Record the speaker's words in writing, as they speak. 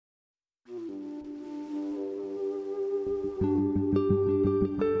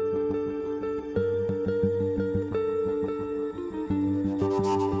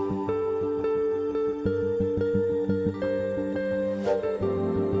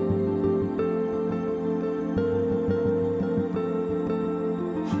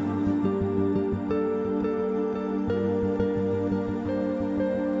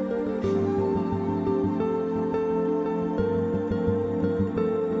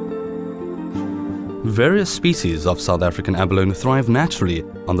Various species of South African abalone thrive naturally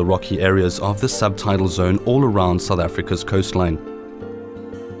on the rocky areas of the subtidal zone all around South Africa's coastline.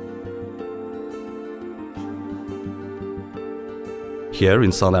 Here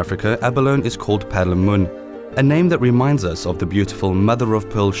in South Africa, abalone is called perlemoen, a name that reminds us of the beautiful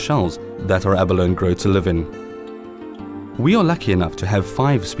mother-of-pearl shells that our abalone grow to live in. We are lucky enough to have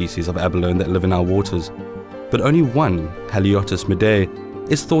 5 species of abalone that live in our waters, but only one, Haliotis midae,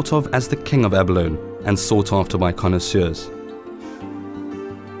 is thought of as the king of abalone and sought after by connoisseurs.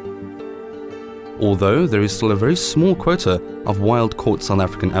 Although there is still a very small quota of wild-caught South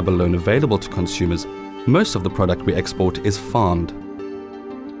African abalone available to consumers, most of the product we export is farmed.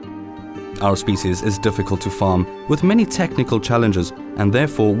 Our species is difficult to farm with many technical challenges, and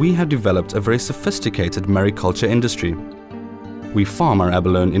therefore we have developed a very sophisticated mariculture industry. We farm our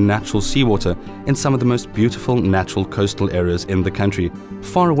abalone in natural seawater in some of the most beautiful natural coastal areas in the country,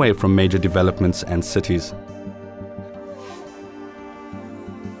 far away from major developments and cities.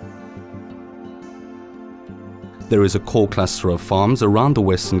 There is a core cluster of farms around the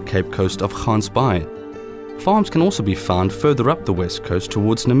Western Cape coast of Gansbaai. Farms can also be found further up the west coast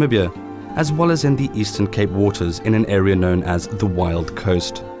towards Namibia, as well as in the Eastern Cape waters in an area known as the Wild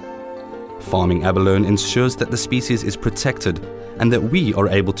Coast. Farming abalone ensures that the species is protected and that we are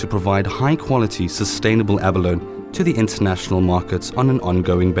able to provide high-quality, sustainable abalone to the international markets on an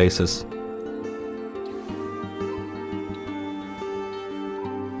ongoing basis.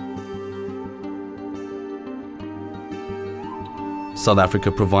 South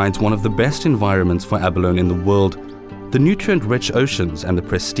Africa provides one of the best environments for abalone in the world. The nutrient-rich oceans and the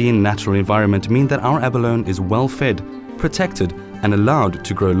pristine natural environment mean that our abalone is well fed, protected, and allowed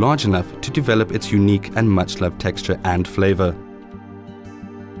to grow large enough to develop its unique and much-loved texture and flavor.